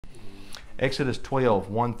Exodus 12,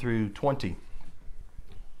 1 through 20.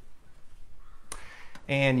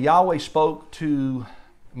 And Yahweh spoke to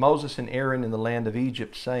Moses and Aaron in the land of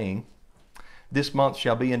Egypt, saying, This month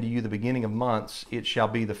shall be unto you the beginning of months. It shall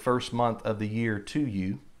be the first month of the year to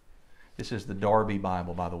you. This is the Darby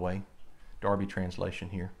Bible, by the way. Darby translation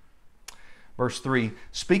here. Verse 3,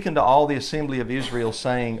 Speak unto all the assembly of Israel,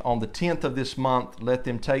 saying, On the 10th of this month let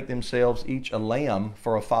them take themselves each a lamb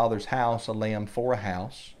for a father's house, a lamb for a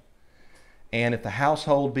house. And if the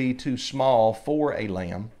household be too small for a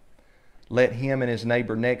lamb, let him and his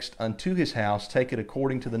neighbor next unto his house take it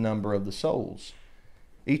according to the number of the souls.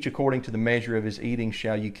 Each according to the measure of his eating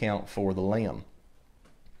shall you count for the lamb.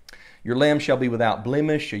 Your lamb shall be without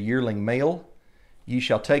blemish, a yearling male. Ye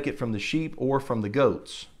shall take it from the sheep or from the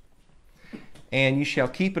goats. And ye shall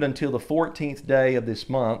keep it until the 14th day of this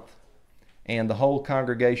month, and the whole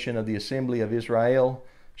congregation of the assembly of Israel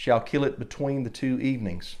shall kill it between the 2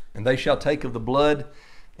 evenings. And they shall take of the blood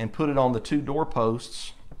and put it on the 2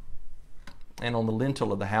 doorposts and on the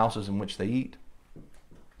lintel of the houses in which they eat.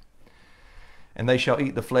 And they shall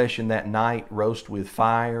eat the flesh in that night, roast with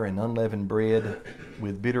fire and unleavened bread.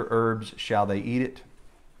 With bitter herbs shall they eat it.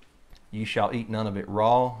 Ye shall eat none of it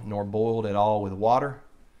raw, nor boiled at all with water,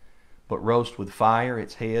 but roast with fire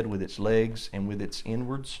its head with its legs and with its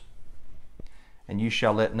inwards. And you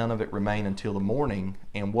shall let none of it remain until the morning,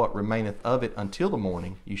 and what remaineth of it until the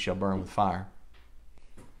morning you shall burn with fire.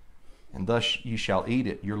 And thus you shall eat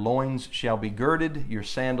it. Your loins shall be girded, your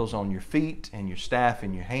sandals on your feet, and your staff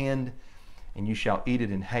in your hand, and you shall eat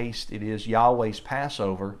it in haste. It is Yahweh's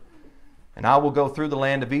Passover. And I will go through the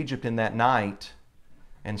land of Egypt in that night,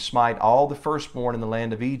 and smite all the firstborn in the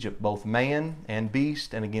land of Egypt, both man and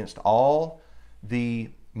beast, and against all the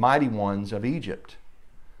mighty ones of Egypt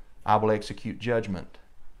I will execute judgment.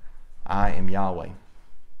 I am Yahweh.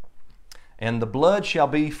 And the blood shall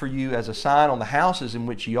be for you as a sign on the houses in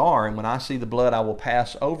which ye are, and when I see the blood I will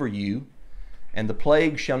pass over you, and the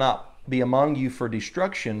plague shall not be among you for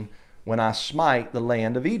destruction when I smite the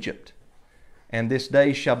land of Egypt. And this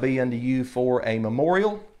day shall be unto you for a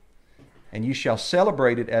memorial, and you shall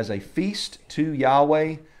celebrate it as a feast to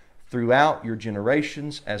Yahweh throughout your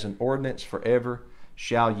generations, as an ordinance forever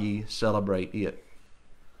shall ye celebrate it.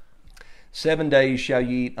 7 days shall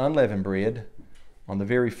ye eat unleavened bread. On the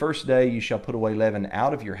very first day you shall put away leaven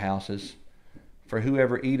out of your houses. For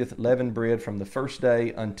whoever eateth leavened bread from the first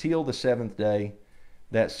day until the 7th day,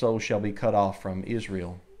 that soul shall be cut off from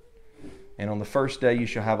Israel. And on the first day you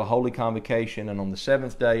shall have a holy convocation, and on the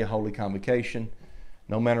 7th day a holy convocation.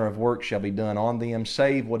 No manner of work shall be done on them,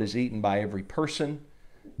 save what is eaten by every person.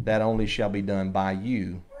 That only shall be done by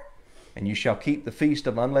you. And you shall keep the feast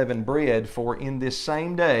of unleavened bread, for in this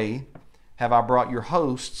same day have I brought your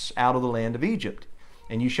hosts out of the land of Egypt.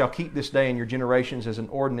 And you shall keep this day in your generations as an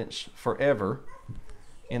ordinance forever.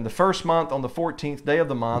 In the first month, on the 14th day of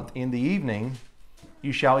the month, in the evening,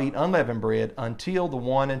 you shall eat unleavened bread until the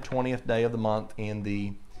 21st day of the month in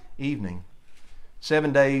the evening.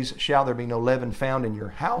 7 days shall there be no leaven found in your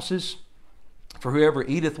houses. For whoever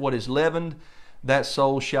eateth what is leavened, that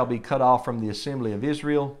soul shall be cut off from the assembly of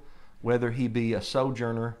Israel. Whether he be a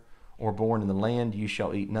sojourner or born in the land, you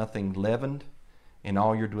shall eat nothing leavened. In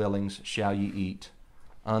all your dwellings shall ye eat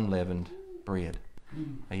unleavened bread.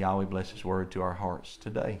 May Yahweh bless His word to our hearts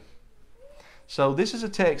today. So this is a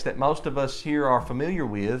text that most of us here are familiar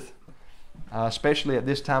with, especially at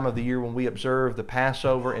this time of the year when we observe the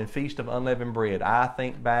Passover and Feast of Unleavened Bread. I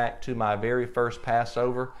think back to my very first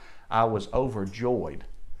Passover. I was overjoyed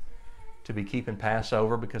to be keeping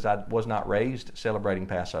Passover because I was not raised celebrating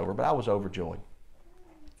Passover, but I was overjoyed.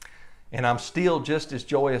 And I'm still just as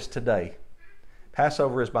joyous today.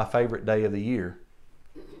 Passover is my favorite day of the year.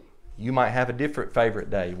 You might have a different favorite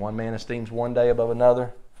day. One man esteems one day above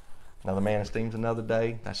another. Another man esteems another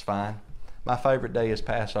day. That's fine. My favorite day is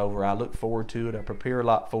Passover. I look forward to it. I prepare a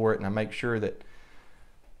lot for it, and I make sure that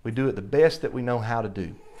we do it the best that we know how to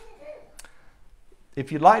do.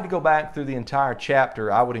 If you'd like to go back through the entire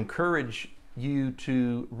chapter, I would encourage you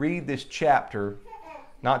to read this chapter,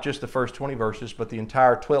 not just the first 20 verses, but the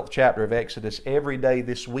entire 12th chapter of Exodus every day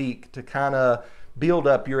this week to kind of build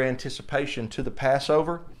up your anticipation to the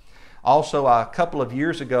Passover. Also, a couple of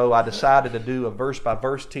years ago, I decided to do a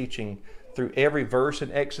verse-by-verse teaching through every verse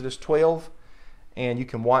in Exodus 12, and you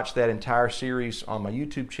can watch that entire series on my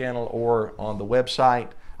YouTube channel or on the website.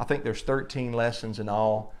 I think there's 13 lessons in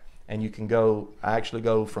all, and you can go, I actually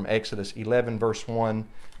go from Exodus 11 verse 1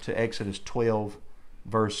 to Exodus 12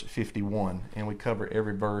 verse 51, and we cover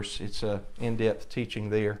every verse. It's an in-depth teaching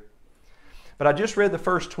there. But I just read the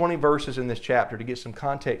first 20 verses in this chapter to get some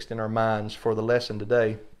context in our minds for the lesson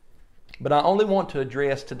today. But I only want to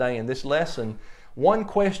address today in this lesson one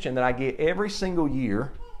question that I get every single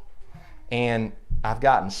year, and I've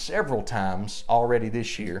gotten several times already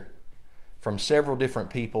this year from several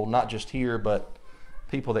different people, not just here, but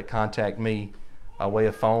people that contact me by way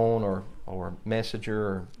of phone or messenger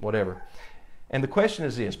or whatever. And the question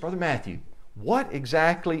is this: Brother Matthew, what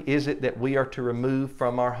exactly is it that we are to remove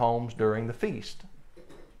from our homes during the feast?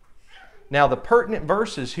 Now, the pertinent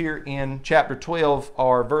verses here in chapter 12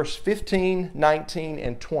 are verse 15, 19,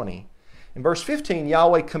 and 20. In verse 15,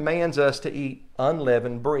 Yahweh commands us to eat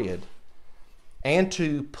unleavened bread and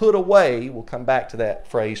to put away, we'll come back to that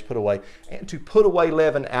phrase, put away, and to put away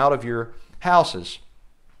leaven out of your houses.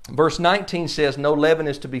 Verse 19 says, no leaven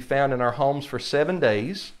is to be found in our homes for 7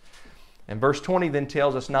 days. And verse 20 then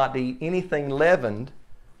tells us not to eat anything leavened,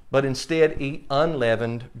 but instead eat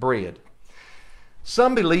unleavened bread.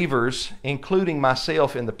 Some believers, including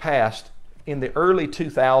myself in the past, in the early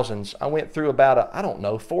 2000s, I went through about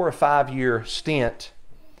a 4 or 5 year stint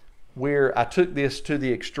where I took this to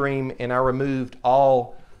the extreme and I removed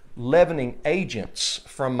all leavening agents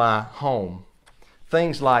from my home.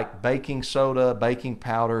 Things like baking soda, baking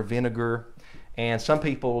powder, vinegar, and some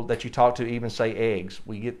people that you talk to even say eggs.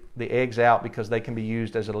 We get the eggs out because they can be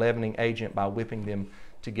used as a leavening agent by whipping them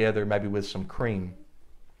together, maybe with some cream.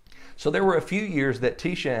 So there were a few years that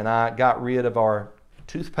Tisha and I got rid of our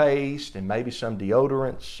toothpaste and maybe some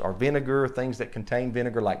deodorants or vinegar, things that contain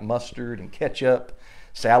vinegar like mustard and ketchup,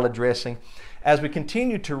 salad dressing. As we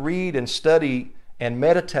continue to read and study and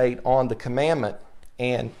meditate on the commandment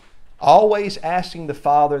and always asking the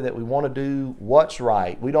Father that we want to do what's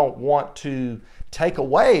right. We don't want to take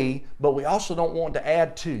away, but we also don't want to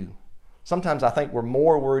add to. Sometimes I think we're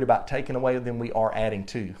more worried about taking away than we are adding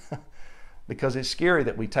to. Because it's scary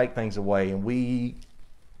that we take things away, and we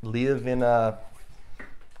live in a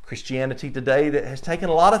Christianity today that has taken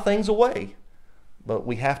a lot of things away. But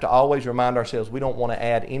we have to always remind ourselves we don't want to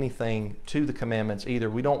add anything to the commandments either.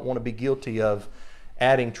 We don't want to be guilty of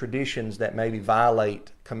adding traditions that maybe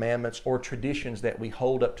violate commandments or traditions that we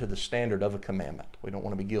hold up to the standard of a commandment. We don't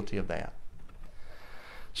want to be guilty of that.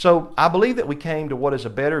 So I believe that we came to what is a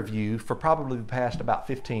better view for probably the past about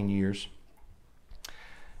 15 years.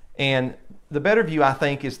 And the better view, I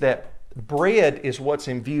think, is that bread is what's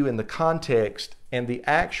in view in the context, and the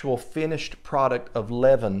actual finished product of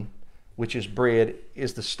leaven, which is bread,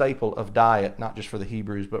 is the staple of diet, not just for the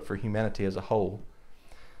Hebrews, but for humanity as a whole.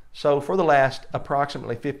 So for the last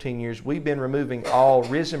approximately 15 years, we've been removing all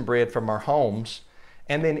risen bread from our homes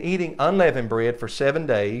and then eating unleavened bread for 7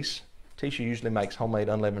 days. Tisha usually makes homemade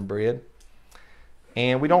unleavened bread.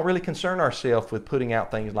 And we don't really concern ourselves with putting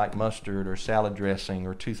out things like mustard or salad dressing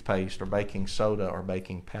or toothpaste or baking soda or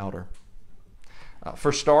baking powder.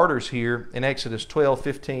 For starters here, in Exodus 12,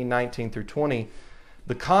 15, 19 through 20,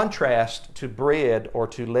 the contrast to bread or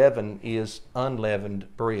to leaven is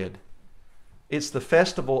unleavened bread. It's the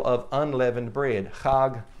festival of unleavened bread,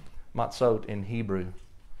 Chag Matzot in Hebrew.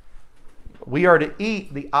 We are to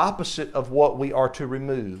eat the opposite of what we are to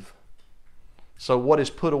remove. So what is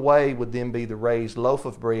put away would then be the raised loaf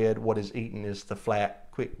of bread. What is eaten is the flat,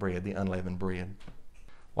 quick bread, the unleavened bread.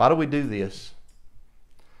 Why do we do this?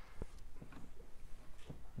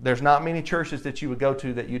 There's not many churches that you would go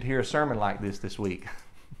to that you'd hear a sermon like this week.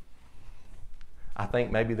 I think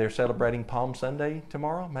maybe they're celebrating Palm Sunday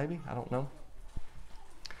tomorrow, maybe. I don't know.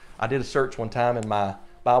 I did a search one time in my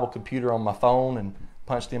Bible computer on my phone and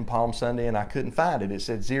punched in Palm Sunday, and I couldn't find it. It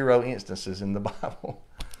said 0 instances in the Bible.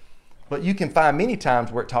 But you can find many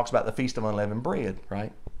times where it talks about the Feast of Unleavened Bread,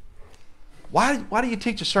 right? Why do you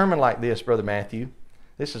teach a sermon like this, Brother Matthew?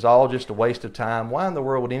 This is all just a waste of time. Why in the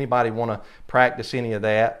world would anybody want to practice any of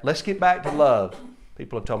that? Let's get back to love.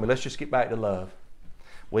 People have told me, let's just get back to love.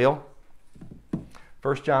 Well,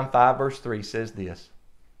 1 John 5 verse 3 says this: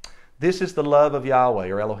 this is the love of Yahweh,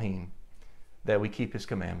 or Elohim, that we keep His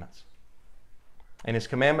commandments. And His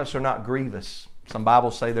commandments are not grievous. Some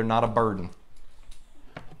Bibles say they're not a burden.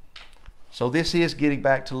 So this is getting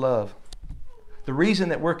back to love. The reason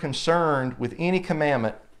that we're concerned with any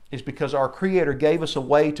commandment is because our Creator gave us a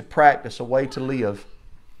way to practice, a way to live.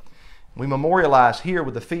 We memorialize here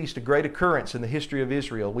with the feast a great occurrence in the history of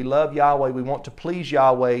Israel. We love Yahweh. We want to please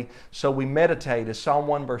Yahweh. So we meditate, as Psalm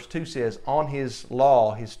 1 verse 2 says, on His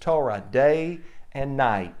law, His Torah, day and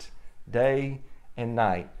night. Day and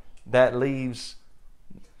night. That leaves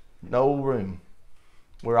no room.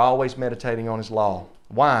 We're always meditating on His law.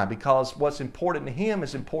 Why? Because what's important to Him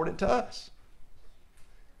is important to us.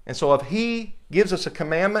 And so if He gives us a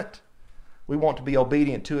commandment, we want to be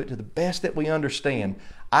obedient to it to the best that we understand.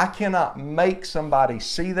 I cannot make somebody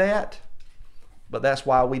see that, but that's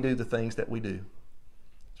why we do the things that we do.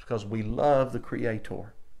 It's because we love the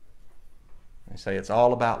Creator. They say it's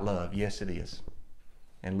all about love. Yes, it is.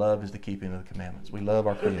 And love is the keeping of the commandments. We love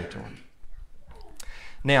our Creator.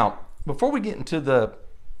 Now, before we get into the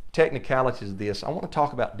technicalities of this, I want to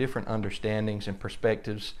talk about different understandings and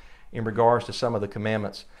perspectives in regards to some of the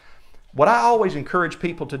commandments. What I always encourage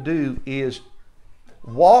people to do is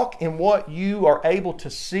walk in what you are able to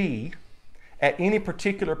see at any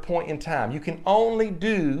particular point in time. You can only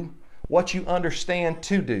do what you understand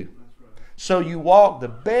to do. So you walk the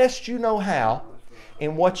best you know how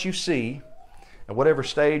in what you see at whatever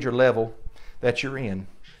stage or level that you're in.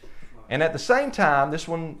 And at the same time, this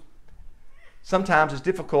one sometimes is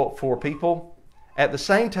difficult for people. At the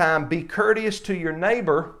same time, be courteous to your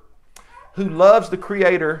neighbor who loves the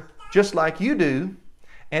Creator just like you do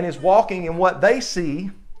and is walking in what they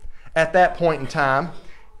see at that point in time,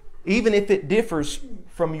 even if it differs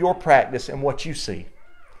from your practice and what you see.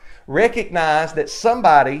 Recognize that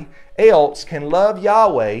somebody else can love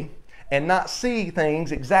Yahweh and not see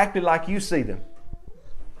things exactly like you see them.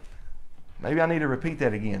 Maybe I need to repeat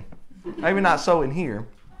that again. Maybe not so in here.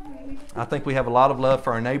 I think we have a lot of love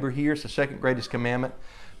for our neighbor here. It's the second greatest commandment.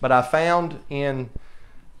 But I found in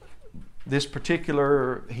this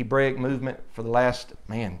particular Hebraic movement for the last,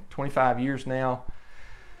 25 years now,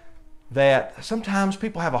 that sometimes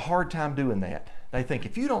people have a hard time doing that. They think,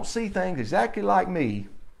 if you don't see things exactly like me,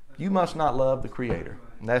 you must not love the Creator.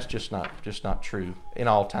 And that's just not true in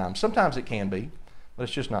all times. Sometimes it can be, but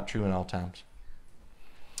it's just not true in all times.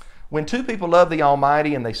 When two people love the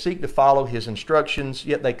Almighty and they seek to follow His instructions,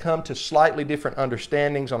 yet they come to slightly different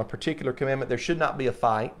understandings on a particular commandment, there should not be a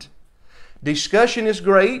fight. Discussion is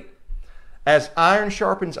great. As iron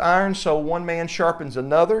sharpens iron, so one man sharpens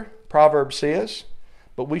another, Proverbs says.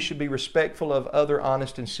 But we should be respectful of other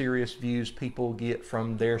honest and serious views people get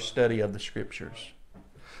from their study of the Scriptures.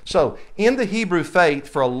 So, in the Hebrew faith,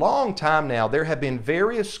 for a long time now, there have been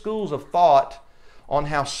various schools of thought on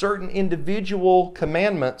how certain individual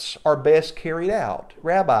commandments are best carried out.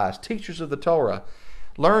 Rabbis, teachers of the Torah,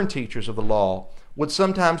 learned teachers of the law, would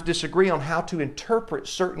sometimes disagree on how to interpret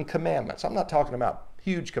certain commandments. I'm not talking about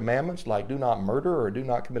huge commandments like do not murder or do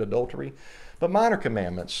not commit adultery, but minor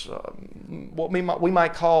commandments, what we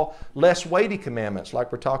might call less weighty commandments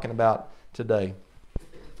like we're talking about today.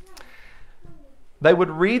 They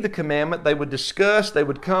would read the commandment, they would discuss, they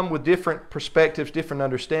would come with different perspectives, different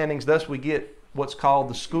understandings. Thus we get what's called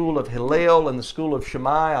the school of Hillel and the school of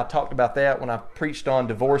Shammai. I talked about that when I preached on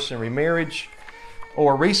divorce and remarriage.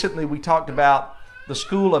 Or recently we talked about the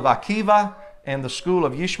school of Akiva and the school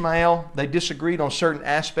of Ishmael. They disagreed on certain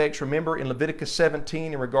aspects, remember, in Leviticus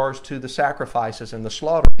 17 in regards to the sacrifices and the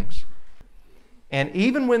slaughterings. And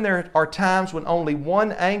even when there are times when only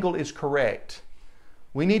one angle is correct,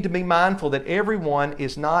 we need to be mindful that everyone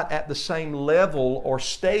is not at the same level or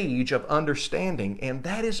stage of understanding, and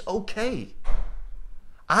that is okay.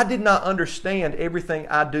 I did not understand everything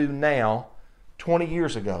I do now 20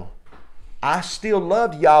 years ago. I still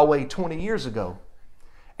loved Yahweh 20 years ago.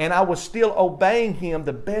 And I was still obeying Him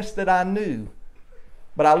the best that I knew.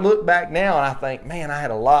 But I look back now and I think, man, I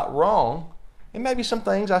had a lot wrong. And maybe some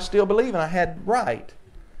things I still believe and I had right.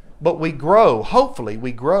 But we grow, hopefully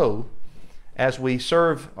we grow as we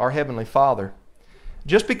serve our Heavenly Father.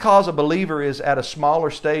 Just because a believer is at a smaller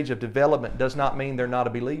stage of development does not mean they're not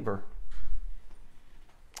a believer.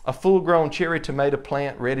 A full-grown cherry tomato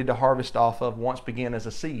plant ready to harvest off of once began as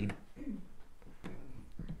a seed.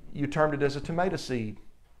 You termed it as a tomato seed.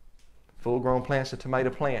 Full-grown plant's a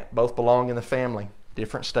tomato plant. Both belong in the family.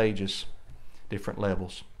 Different stages, different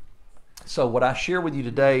levels. So what I share with you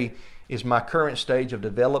today is my current stage of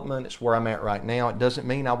development. It's where I'm at right now. It doesn't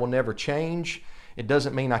mean I will never change. It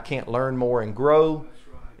doesn't mean I can't learn more and grow.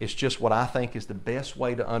 It's just what I think is the best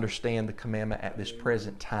way to understand the commandment at this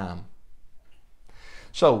present time.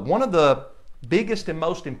 So one of the biggest and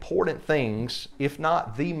most important things, if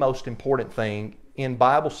not the most important thing in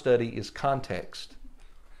Bible study, is context.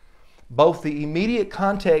 Both the immediate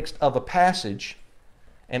context of a passage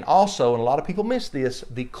and also, and a lot of people miss this,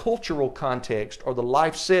 the cultural context or the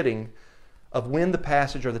life setting of when the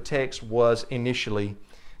passage or the text was initially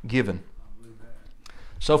given.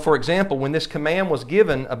 So for example, when this command was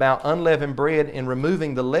given about unleavened bread and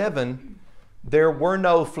removing the leaven, there were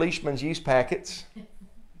no Fleischmann's yeast packets.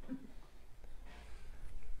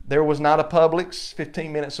 There was not a Publix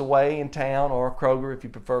 15 minutes away in town, or a Kroger if you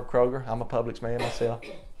prefer Kroger. I'm a Publix man myself.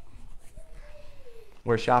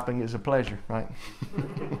 Where shopping is a pleasure, right?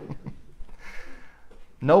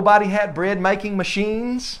 Nobody had bread making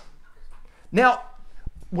machines. Now,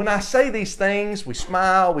 when I say these things, we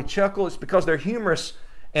smile, we chuckle. It's because they're humorous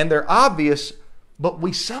and they're obvious, But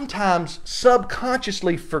we sometimes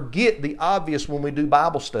subconsciously forget the obvious when we do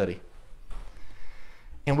Bible study.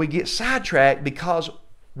 And we get sidetracked because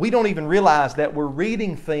we don't even realize that we're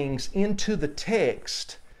reading things into the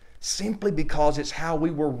text simply because it's how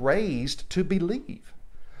we were raised to believe.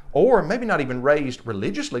 Or maybe not even raised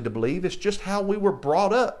religiously to believe, it's just how we were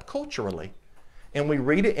brought up culturally. And we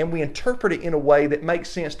read it and we interpret it in a way that makes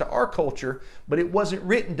sense to our culture, but it wasn't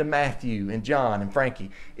written to Matthew and John and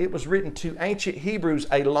Frankie. It was written to ancient Hebrews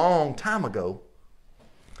a long time ago.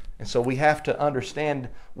 And so we have to understand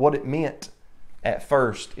what it meant at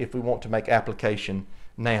first if we want to make application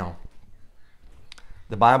now.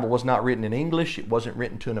 The Bible was not written in English. It wasn't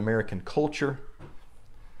written to an American culture.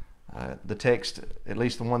 The text, at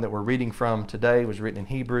least the one that we're reading from today, was written in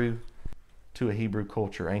Hebrew to a Hebrew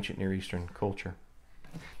culture, ancient Near Eastern culture.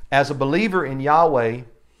 As a believer in Yahweh,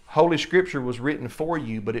 Holy Scripture was written for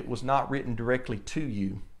you, but it was not written directly to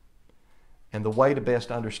you. And the way to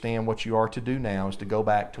best understand what you are to do now is to go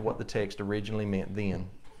back to what the text originally meant then.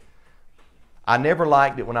 I never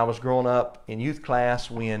liked it when I was growing up in youth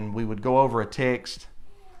class when we would go over a text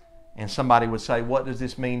and somebody would say, "What does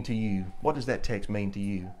this mean to you? What does that text mean to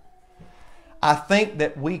you?" I think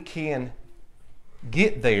that we can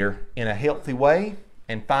get there in a healthy way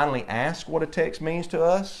and finally ask what a text means to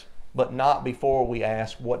us, but not before we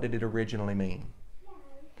ask, what did it originally mean?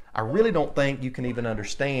 I really don't think you can even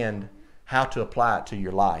understand how to apply it to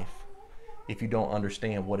your life if you don't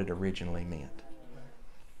understand what it originally meant.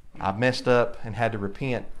 I've messed up and had to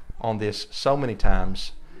repent on this so many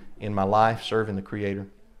times in my life serving the Creator,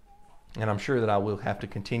 and I'm sure that I will have to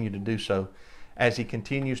continue to do so as He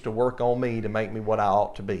continues to work on me to make me what I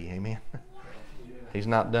ought to be. Amen. He's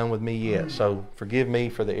not done with me yet, so forgive me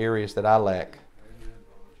for the areas that I lack.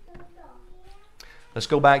 Let's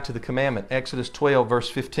go back to the commandment. Exodus 12, verse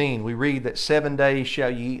 15. We read that 7 days shall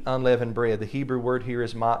ye eat unleavened bread. The Hebrew word here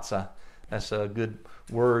is matzah. That's a good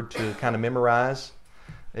word to kind of memorize.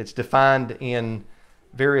 It's defined in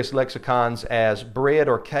various lexicons as bread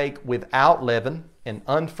or cake without leaven, an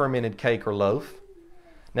unfermented cake or loaf.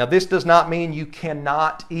 Now, this does not mean you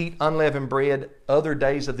cannot eat unleavened bread other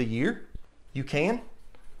days of the year. You can.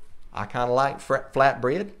 I kind of like flat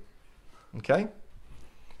bread. Okay?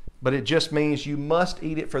 But it just means you must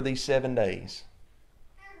eat it for these 7 days.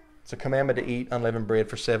 It's a commandment to eat unleavened bread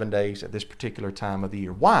for 7 days at this particular time of the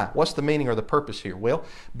year. Why? What's the meaning or the purpose here? Well,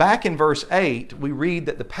 back in verse 8, we read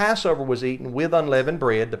that the Passover was eaten with unleavened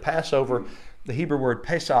bread. The Passover, the Hebrew word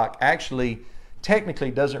Pesach, actually technically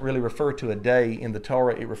doesn't really refer to a day in the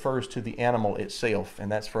Torah. It refers to the animal itself,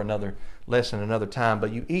 and that's for another lesson another time.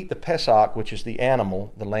 But you eat the Pesach, which is the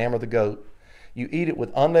animal, the lamb or the goat. You eat it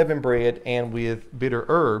with unleavened bread and with bitter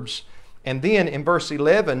herbs. And then in verse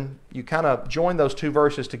 11, you kind of join those two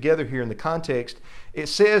verses together here in the context. It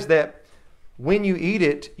says that when you eat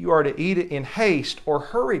it, you are to eat it in haste or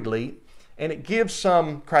hurriedly. And it gives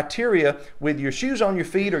some criteria with your shoes on your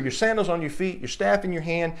feet or your sandals on your feet, your staff in your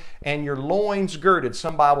hand, and your loins girded.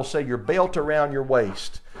 Some Bibles say your belt around your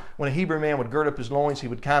waist. When a Hebrew man would gird up his loins, he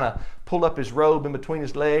would kind of pull up his robe in between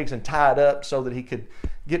his legs and tie it up so that he could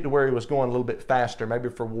get to where he was going a little bit faster, maybe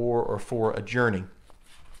for war or for a journey.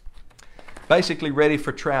 Basically ready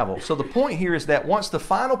for travel. So the point here is that once the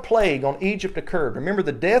final plague on Egypt occurred, remember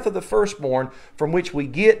the death of the firstborn from which we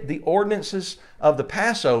get the ordinances of the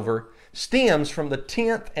Passover stems from the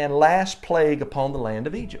 10th and last plague upon the land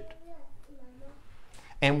of Egypt.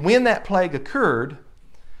 And when that plague occurred,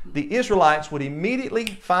 the Israelites would immediately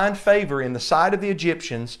find favor in the sight of the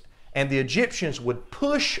Egyptians, and the Egyptians would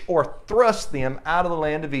push or thrust them out of the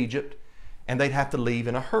land of Egypt, and they'd have to leave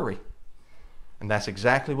in a hurry. And that's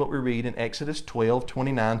exactly what we read in Exodus 12,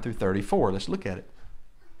 29 through 34. Let's look at it.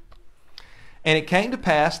 And it came to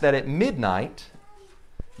pass that at midnight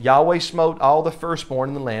Yahweh smote all the firstborn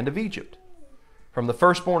in the land of Egypt, from the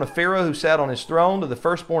firstborn of Pharaoh who sat on his throne to the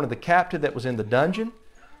firstborn of the captive that was in the dungeon,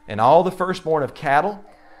 and all the firstborn of cattle.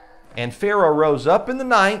 And Pharaoh rose up in the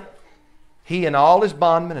night, he and all his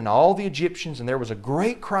bondmen and all the Egyptians, and there was a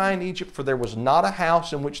great cry in Egypt, for there was not a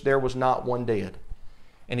house in which there was not one dead.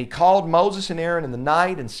 And he called Moses and Aaron in the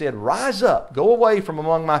night and said, Rise up, go away from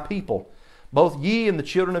among my people, both ye and the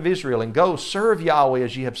children of Israel, and go serve Yahweh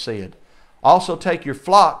as ye have said. Also take your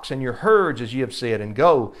flocks and your herds as ye have said, and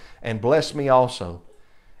go and bless me also.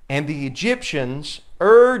 And the Egyptians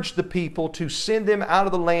urged the people to send them out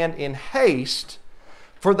of the land in haste,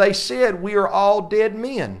 for they said, We are all dead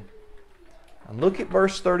men. And look at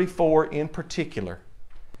verse 34 in particular.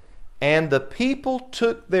 And the people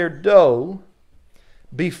took their dough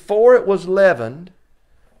before it was leavened,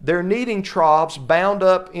 their kneading troughs bound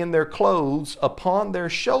up in their clothes upon their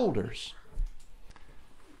shoulders.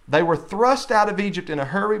 They were thrust out of Egypt in a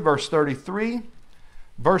hurry, verse 33.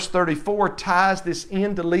 Verse 34 ties this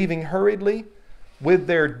into leaving hurriedly. With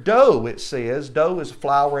their dough, it says, dough is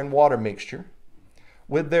flour and water mixture.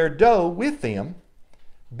 With their dough with them,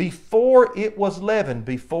 before it was leavened,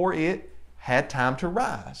 before it had time to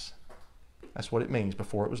rise. That's what it means,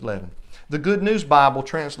 before it was leavened. The Good News Bible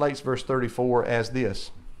translates verse 34 as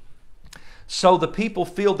this. So the people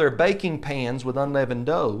filled their baking pans with unleavened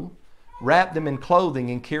dough, wrapped them in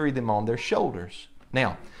clothing, and carried them on their shoulders.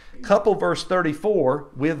 Now, couple verse 34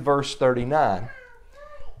 with verse 39.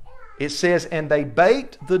 It says, and they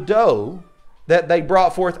baked the dough that they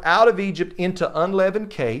brought forth out of Egypt into unleavened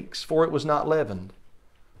cakes, for it was not leavened.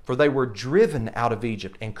 For they were driven out of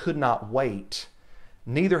Egypt and could not wait.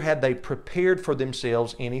 Neither had they prepared for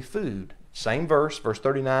themselves any food. Same verse, verse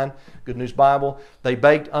 39, Good News Bible. They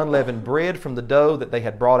baked unleavened bread from the dough that they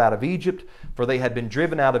had brought out of Egypt, for they had been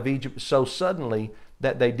driven out of Egypt so suddenly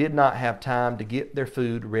that they did not have time to get their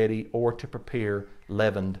food ready or to prepare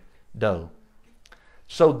leavened dough.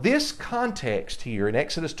 So this context here in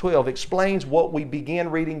Exodus 12 explains what we began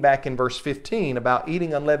reading back in verse 15 about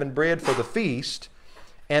eating unleavened bread for the feast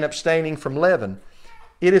and abstaining from leaven.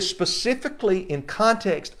 It is specifically in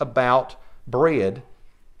context about bread,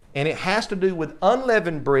 and it has to do with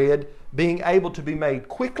unleavened bread being able to be made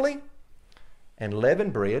quickly and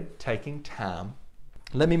leavened bread taking time.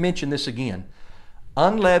 Let me mention this again.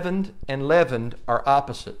 Unleavened and leavened are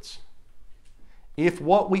opposites. If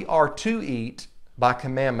what we are to eat by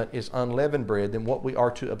commandment is unleavened bread, then what we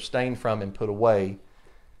are to abstain from and put away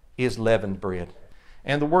is leavened bread.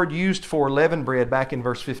 And the word used for leavened bread back in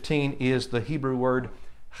verse 15 is the Hebrew word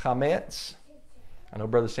chametz. I know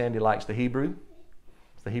Brother Sandy likes the Hebrew.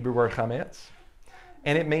 It's the Hebrew word chametz.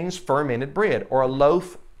 And it means fermented bread or a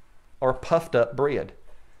loaf or puffed up bread.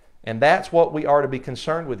 And that's what we are to be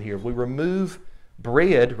concerned with here. We remove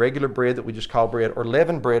bread, regular bread that we just call bread, or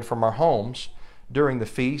leavened bread from our homes during the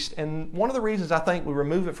feast. And one of the reasons I think we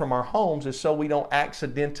remove it from our homes is so we don't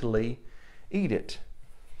accidentally eat it.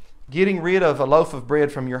 Getting rid of a loaf of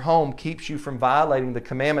bread from your home keeps you from violating the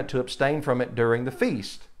commandment to abstain from it during the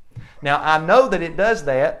feast. Now, I know that it does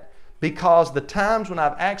that because the times when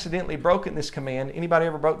I've accidentally broken this command, anybody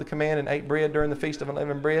ever broke the command and ate bread during the Feast of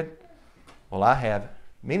Unleavened Bread? Well, I have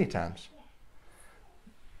many times.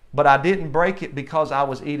 But I didn't break it because I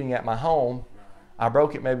was eating at my home. I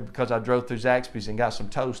broke it maybe because I drove through Zaxby's and got some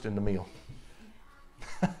toast in the meal.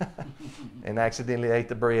 And accidentally ate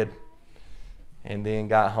the bread. And then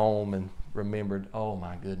got home and remembered, oh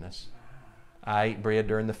my goodness, I ate bread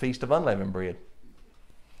during the Feast of Unleavened Bread.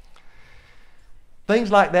 Things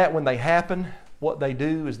like that, when they happen, what they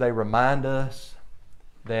do is they remind us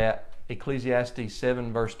that Ecclesiastes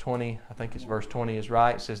 7 verse 20, I think it's verse 20 is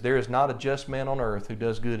right, it says, there is not a just man on earth who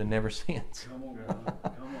does good and never sins. Come on, God.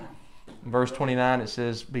 Come on. Verse 29 it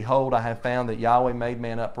says, behold, I have found that Yahweh made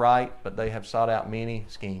man upright, but they have sought out many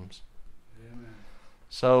schemes.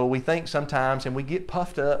 So we think sometimes, and we get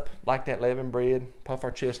puffed up like that leavened bread, puff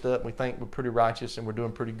our chest up, and we think we're pretty righteous and we're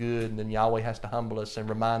doing pretty good, and then Yahweh has to humble us and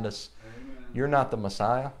remind us, amen, you're not the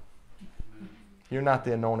Messiah. Amen. You're not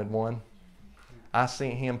the anointed one. I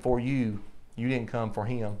sent him for you. You didn't come for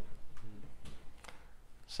him.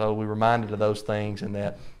 So we're reminded of those things in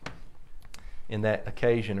that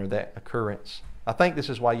occasion or that occurrence. I think this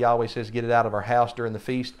is why Yahweh says get it out of our house during the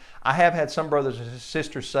feast. I have had some brothers and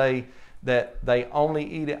sisters say that they only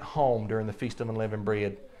eat at home during the Feast of Unleavened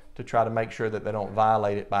Bread to try to make sure that they don't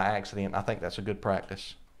violate it by accident. I think that's a good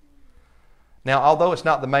practice. Now, although it's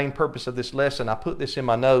not the main purpose of this lesson, I put this in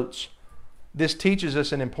my notes. This teaches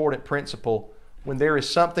us an important principle. When there is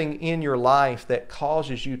something in your life that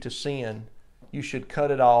causes you to sin, you should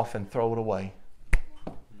cut it off and throw it away.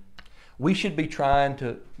 We should be trying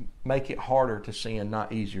to make it harder to sin,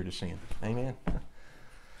 not easier to sin. Amen?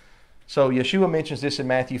 So Yeshua mentions this in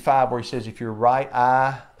Matthew 5 where he says, if your right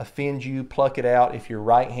eye offends you, pluck it out. If your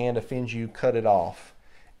right hand offends you, cut it off.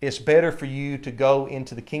 It's better for you to go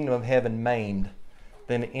into the kingdom of heaven maimed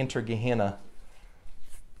than enter Gehenna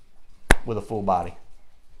with a full body.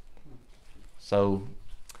 So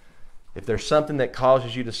if there's something that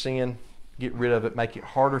causes you to sin, get rid of it. Make it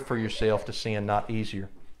harder for yourself to sin, not easier.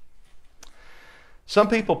 Some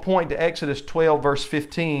people point to Exodus 12 verse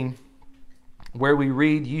 15 where we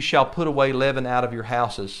read, ye shall put away leaven out of your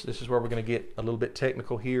houses. This is where we're going to get a little bit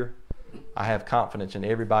technical here. I have confidence in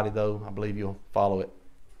everybody, though. I believe you'll follow it.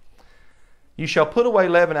 You shall put away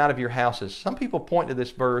leaven out of your houses. Some people point to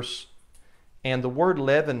this verse, and the word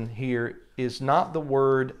leaven here is not the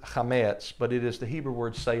word chametz, but it is the Hebrew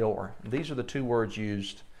word seor. These are the two words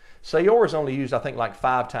used. Seor is only used, I think, like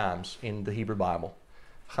 5 times in the Hebrew Bible.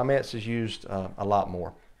 Chametz is used a lot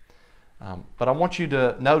more. But I want you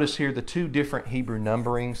to notice here the two different Hebrew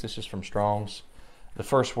numberings. This is from Strong's. The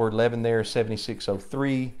first word leaven there is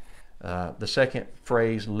 7603. The second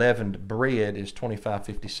phrase, leavened bread, is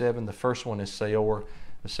 2557. The first one is seor.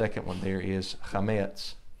 The second one there is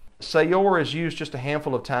chametz. Seor is used just a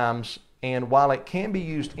handful of times, and while it can be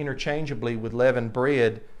used interchangeably with leavened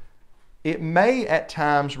bread, it may at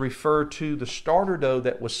times refer to the starter dough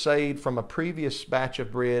that was saved from a previous batch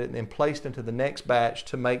of bread and then placed into the next batch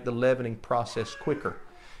to make the leavening process quicker.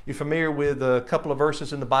 You're familiar with a couple of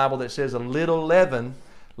verses in the Bible that says, a little leaven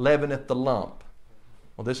leaveneth the lump.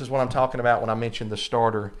 Well, this is what I'm talking about when I mention the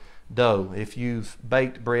starter dough. If you've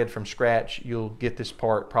baked bread from scratch, you'll get this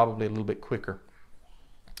part probably a little bit quicker.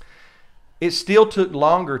 It still took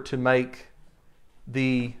longer to make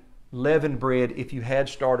the leavened bread if you had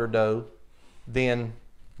starter dough than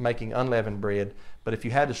making unleavened bread. But if you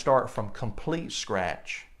had to start from complete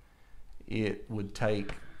scratch, it would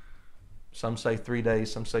take, some say 3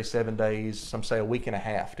 days, some say 7 days, some say a week and a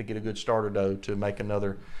half to get a good starter dough to make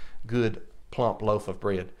another good plump loaf of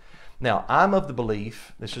bread. Now, I'm of the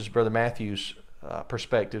belief, this is Brother Matthew's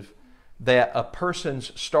perspective, that a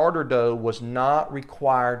person's starter dough was not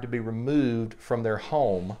required to be removed from their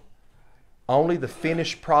home, only the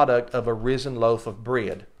finished product of a risen loaf of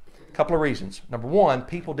bread. A couple of reasons. Number one,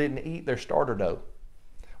 people didn't eat their starter dough.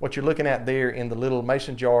 What you're looking at there in the little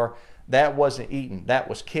mason jar, that wasn't eaten. That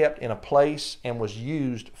was kept in a place and was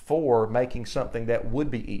used for making something that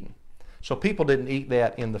would be eaten. So people didn't eat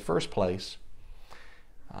that in the first place.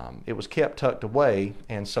 It was kept tucked away.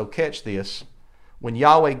 And so catch this. When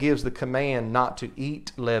Yahweh gives the command not to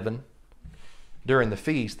eat leaven during the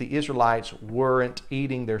feast, the Israelites weren't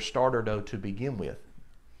eating their starter dough to begin with.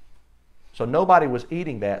 So nobody was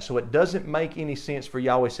eating that. So it doesn't make any sense for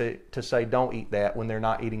Yahweh to say don't eat that when they're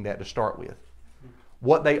not eating that to start with.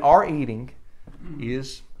 What they are eating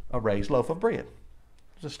is a raised loaf of bread.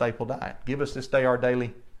 It's a staple diet. Give us this day our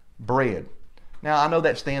daily bread. Now, I know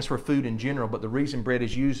that stands for food in general, but the reason bread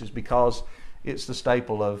is used is because it's the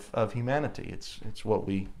staple of humanity. It's what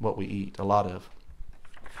we eat, a lot of.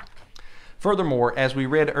 Furthermore, as we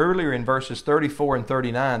read earlier in verses 34 and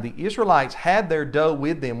 39, the Israelites had their dough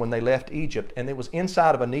with them when they left Egypt, and it was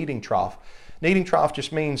inside of a kneading trough. Kneading trough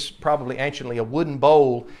just means probably anciently a wooden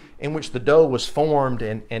bowl in which the dough was formed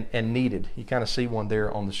and kneaded. You kind of see one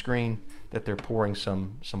there on the screen that they're pouring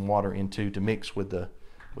some water into to mix with the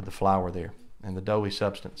flour there and the doughy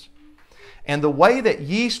substance. And the way that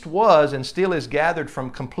yeast was and still is gathered from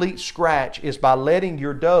complete scratch is by letting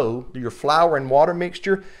your dough, your flour and water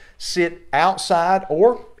mixture, sit outside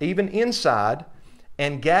or even inside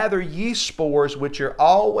and gather yeast spores, which are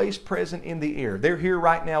always present in the air. They're here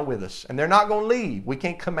right now with us, and they're not going to leave. We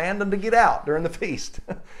can't command them to get out during the feast.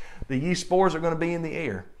 The yeast spores are going to be in the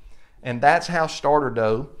air. And that's how starter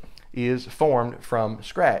dough is formed from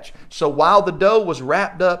scratch. So while the dough was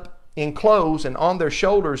wrapped up in clothes and on their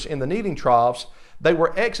shoulders in the kneading troughs, they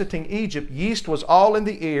were exiting Egypt. Yeast was all in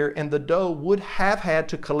the air, and the dough would have had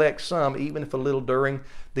to collect some, even if a little, during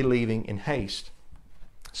the leaving in haste.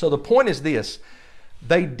 So the point is this: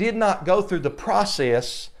 they did not go through the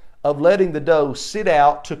process of letting the dough sit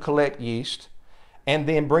out to collect yeast and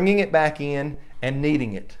then bringing it back in and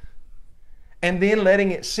kneading it, and then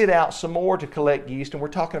letting it sit out some more to collect yeast, and we're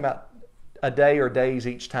talking about a day or days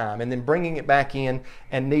each time, and then bringing it back in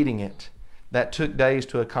and kneading it. That took days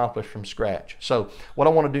to accomplish from scratch. So what I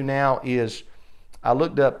want to do now is I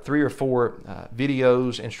looked up 3 or 4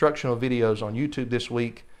 videos, instructional videos on YouTube this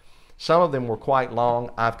week. Some of them were quite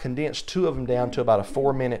long. I've condensed 2 of them down to about a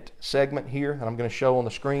 4-minute segment here that I'm going to show on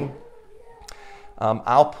the screen.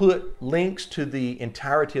 I'll put links to the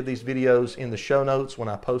entirety of these videos in the show notes when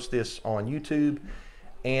I post this on YouTube.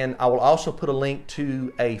 And I will also put a link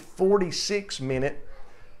to a 46-minute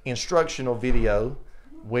instructional video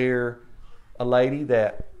where a lady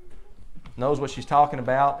that knows what she's talking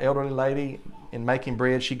about, elderly lady in making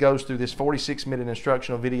bread, she goes through this 46-minute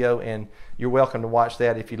instructional video, and you're welcome to watch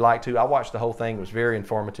that if you'd like to. I watched the whole thing. It was very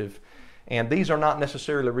informative. And these are not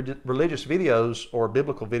necessarily religious videos or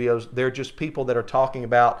biblical videos. They're just people that are talking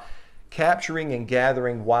about capturing and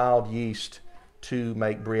gathering wild yeast to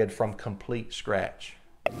make bread from complete scratch.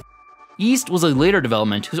 Yeast was a later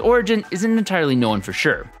development whose origin isn't entirely known for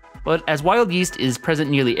sure. But as wild yeast is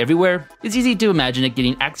present nearly everywhere, it's easy to imagine it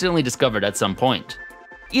getting accidentally discovered at some point.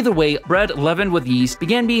 Either way, bread leavened with yeast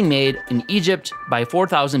began being made in Egypt by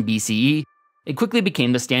 4000 BCE. It quickly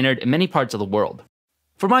became the standard in many parts of the world.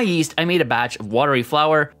 For my yeast, I made a batch of watery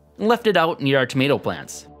flour and left it out near our tomato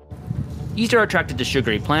plants. Yeast are attracted to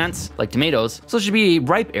sugary plants, like tomatoes, so it should be a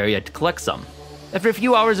ripe area to collect some. After a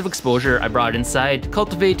few hours of exposure, I brought it inside to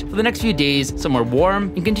cultivate for the next few days somewhere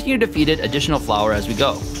warm and continue to feed it additional flour as we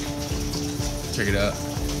go. Check it out.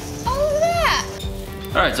 Oh, that!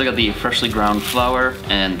 Alright, so I got the freshly ground flour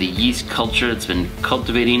and the yeast culture that's been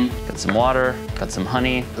cultivating. Got some water, got some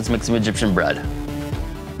honey. Let's make some Egyptian bread.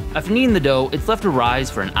 After kneading the dough, it's left to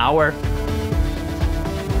rise for an hour.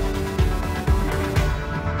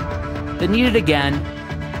 Then knead it again,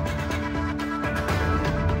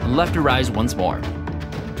 and left to rise once more.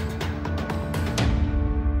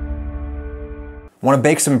 Want to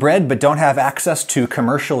bake some bread but don't have access to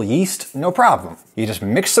commercial yeast? No problem. You just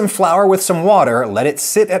mix some flour with some water, let it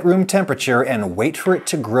sit at room temperature, and wait for it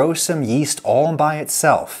to grow some yeast all by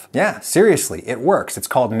itself. Yeah, seriously, it works. It's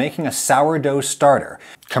called making a sourdough starter.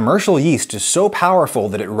 Commercial yeast is so powerful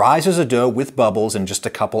that it rises a dough with bubbles in just a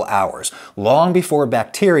couple hours, long before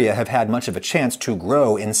bacteria have had much of a chance to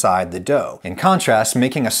grow inside the dough. In contrast,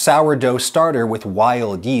 making a sourdough starter with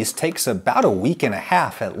wild yeast takes about a week and a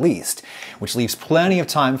half at least, which leaves plenty of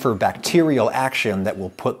time for bacterial action that will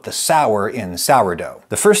put the sour in sourdough.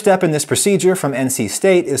 The first step in this procedure from NC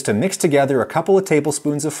State is to mix together a couple of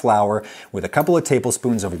tablespoons of flour with a couple of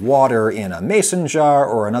tablespoons of water in a mason jar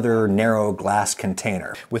or another narrow glass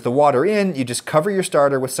container. With the water in, you just cover your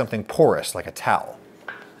starter with something porous like a towel.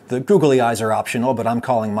 The googly eyes are optional, but I'm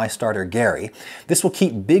calling my starter Gary. This will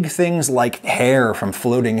keep big things like hair from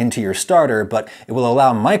floating into your starter, but it will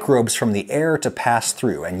allow microbes from the air to pass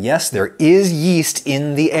through. And yes, there is yeast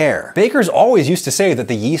in the air. Bakers always used to say that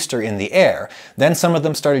the yeast are in the air. Then some of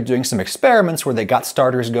them started doing some experiments where they got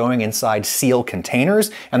starters going inside seal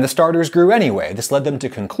containers, and the starters grew anyway. This led them to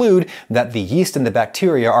conclude that the yeast and the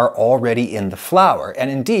bacteria are already in the flour.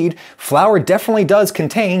 And indeed, flour definitely does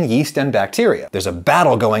contain yeast and bacteria. There's a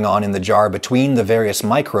battle going on in the jar between the various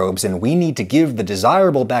microbes, and we need to give the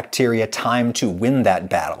desirable bacteria time to win that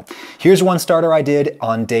battle. Here's one starter I did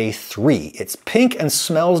on day 3. It's pink and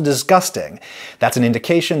smells disgusting. That's an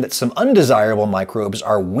indication that some undesirable microbes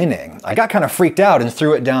are winning. I got kind of freaked out and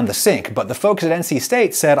threw it down the sink, but the folks at NC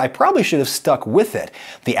State said I probably should have stuck with it.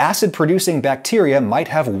 The acid-producing bacteria might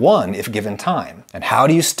have won if given time. And how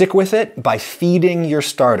do you stick with it? By feeding your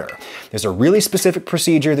starter. There's a really specific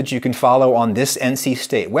procedure that you can follow on this NC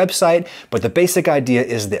State website, but the basic idea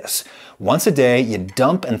is this. Once a day, you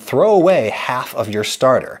dump and throw away half of your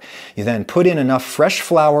starter. You then put in enough fresh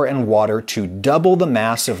flour and water to double the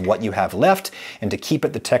mass of what you have left and to keep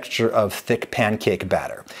it the texture of thick pancake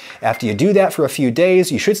batter. After you do that for a few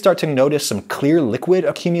days, you should start to notice some clear liquid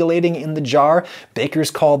accumulating in the jar.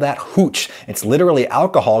 Bakers call that hooch. It's literally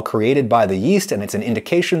alcohol created by the yeast, and it's an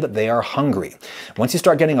indication that they are hungry. Once you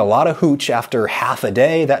start getting a lot of hooch after half a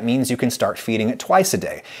day, that means you can start feeding it twice a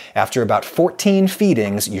day. After about 14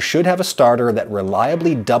 feedings, you should have a starter that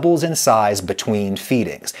reliably doubles in size between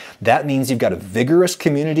feedings. That means you've got a vigorous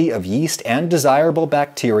community of yeast and desirable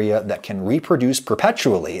bacteria that can reproduce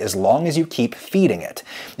perpetually as long as you keep feeding it.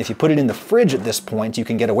 If you put it in the fridge at this point, you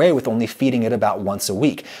can get away with only feeding it about once a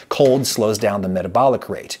week. Cold slows down the metabolic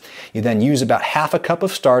rate. You then use about half a cup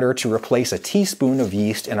of starter to replace a teaspoon of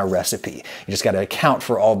yeast in a recipe. You just got to account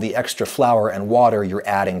for all the extra flour and water you're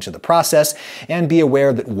adding to the process, and be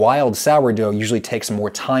aware that wild sourdough usually takes more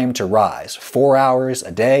time to rise. 4 hours,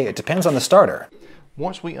 a day, it depends on the starter.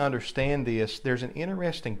 Once we understand this, there's an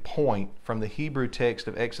interesting point from the Hebrew text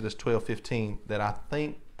of Exodus 12:15 that I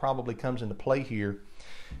think probably comes into play here,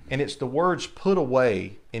 and it's the words put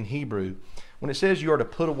away in Hebrew. When it says you are to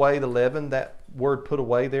put away the leaven, that word put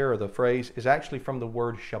away there, or the phrase, is actually from the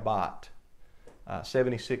word Shabbat,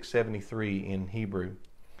 7673 in Hebrew.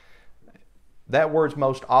 That word's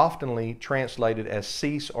most oftenly translated as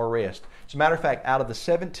cease or rest. As a matter of fact, out of the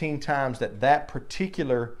 17 times that that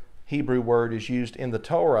particular Hebrew word is used in the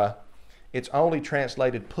Torah, it's only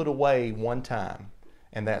translated put away one time,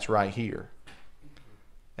 and that's right here.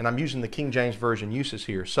 And I'm using the King James Version uses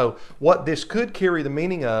here. So what this could carry the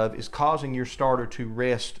meaning of is causing your starter to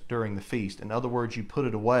rest during the feast. In other words, you put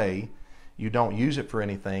it away, you don't use it for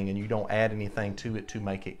anything, and you don't add anything to it to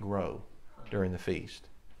make it grow during the feast.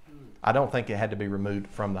 I don't think it had to be removed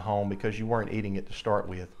from the home because you weren't eating it to start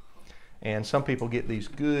with. And some people get these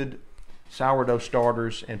good sourdough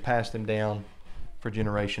starters and pass them down for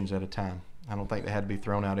generations at a time. I don't think they had to be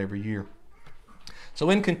thrown out every year. So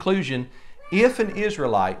in conclusion, if an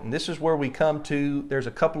Israelite, and this is where we come to, there's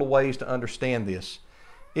a couple of ways to understand this.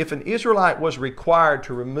 If an Israelite was required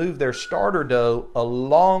to remove their starter dough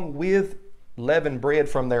along with leavened bread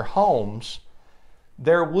from their homes,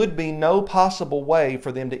 there would be no possible way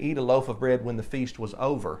for them to eat a loaf of bread when the feast was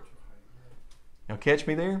over. Now catch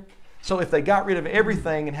me there? So if they got rid of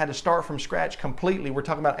everything and had to start from scratch completely, we're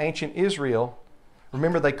talking about ancient Israel,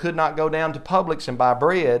 Remember, they could not go down to Publix and buy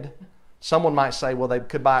bread. Someone might say, well, they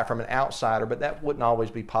could buy it from an outsider, but that wouldn't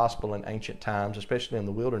always be possible in ancient times, especially in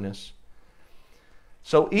the wilderness.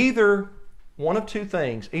 So either one of two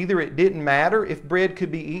things. Either it didn't matter if bread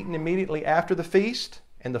could be eaten immediately after the feast,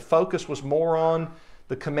 and the focus was more on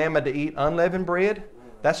the commandment to eat unleavened bread.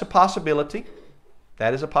 That's a possibility.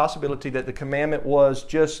 That is a possibility, that the commandment was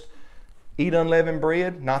just eat unleavened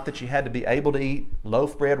bread, not that you had to be able to eat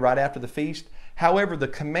loaf bread right after the feast. However, the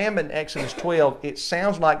commandment in Exodus 12, it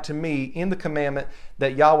sounds like to me in the commandment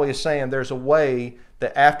that Yahweh is saying there's a way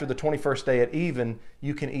that after the 21st day at even,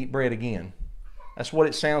 you can eat bread again. That's what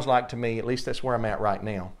it sounds like to me. At least that's where I'm at right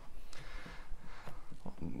now.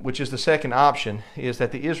 Which is the second option, is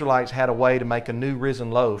that the Israelites had a way to make a new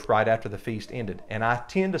risen loaf right after the feast ended. And I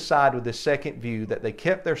tend to side with this second view, that they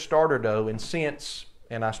kept their starter dough, and since,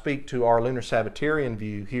 and I speak to our lunar Sabbatarian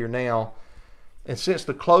view here now, and since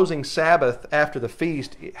the closing Sabbath after the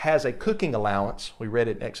feast, it has a cooking allowance. We read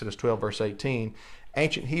it in Exodus 12, verse 18.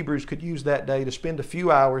 Ancient Hebrews could use that day to spend a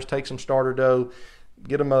few hours, take some starter dough,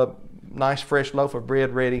 get them a nice fresh loaf of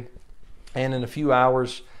bread ready, and in a few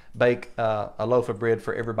hours bake a loaf of bread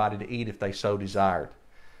for everybody to eat if they so desired.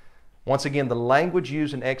 Once again, the language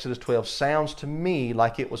used in Exodus 12 sounds to me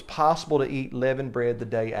like it was possible to eat leavened bread the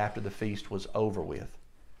day after the feast was over with.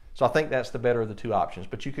 So I think that's the better of the two options,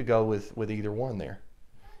 but you could go with either one there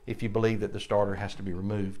if you believe that the starter has to be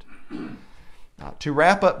removed. To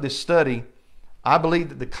wrap up this study, I believe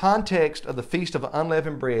that the context of the Feast of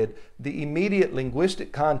Unleavened Bread, the immediate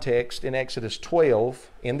linguistic context in Exodus 12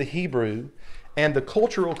 in the Hebrew, and the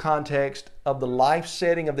cultural context of the life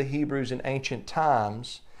setting of the Hebrews in ancient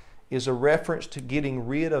times is a reference to getting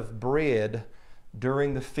rid of bread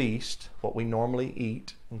during the feast, what we normally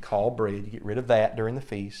eat and call bread. You get rid of that during the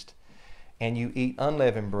feast, and you eat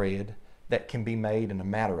unleavened bread that can be made in a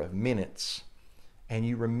matter of minutes. And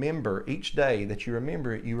you remember, each day that you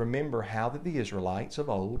remember it, you remember how that the Israelites of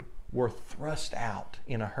old were thrust out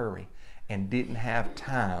in a hurry and didn't have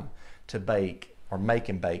time to bake or make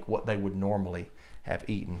and bake what they would normally have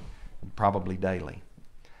eaten, probably daily.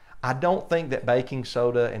 I don't think that baking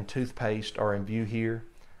soda and toothpaste are in view here.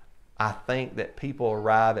 I think that people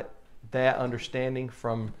arrive at that understanding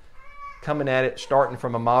from coming at it, starting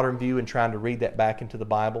from a modern view and trying to read that back into the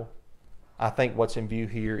Bible. I think what's in view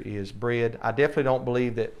here is bread. I definitely don't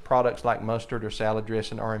believe that products like mustard or salad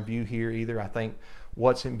dressing are in view here either. I think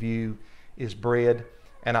what's in view is bread.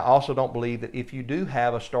 And I also don't believe that if you do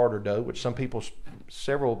have a starter dough, which some people,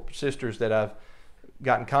 several sisters that I've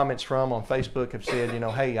gotten comments from on Facebook have said,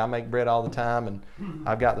 hey, I make bread all the time and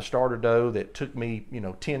I've got the starter dough that took me,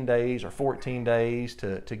 10 days or 14 days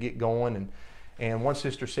to get going. And one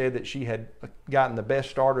sister said that she had gotten the best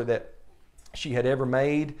starter that she had ever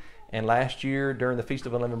made. And last year during the Feast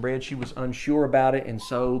of Unleavened Bread, she was unsure about it. And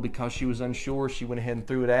so because she was unsure, she went ahead and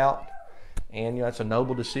threw it out. And that's a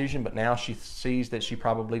noble decision, but now she sees that she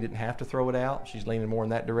probably didn't have to throw it out. She's leaning more in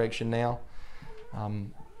that direction now.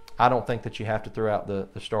 I don't think that you have to throw out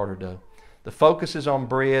the starter dough. The focus is on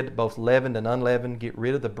bread, both leavened and unleavened. Get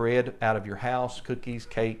rid of the bread out of your house, cookies,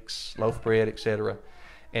 cakes, loaf bread, etc.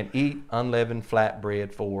 And eat unleavened flat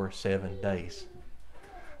bread for 7 days.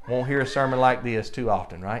 Won't hear a sermon like this too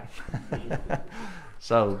often, right?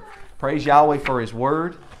 So, praise Yahweh for His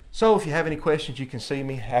Word. So if you have any questions, you can see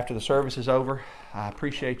me after the service is over. I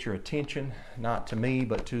appreciate your attention, not to me,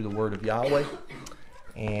 but to the Word of Yahweh.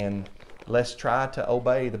 And let's try to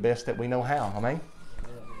obey the best that we know how. Amen?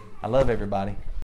 I love everybody.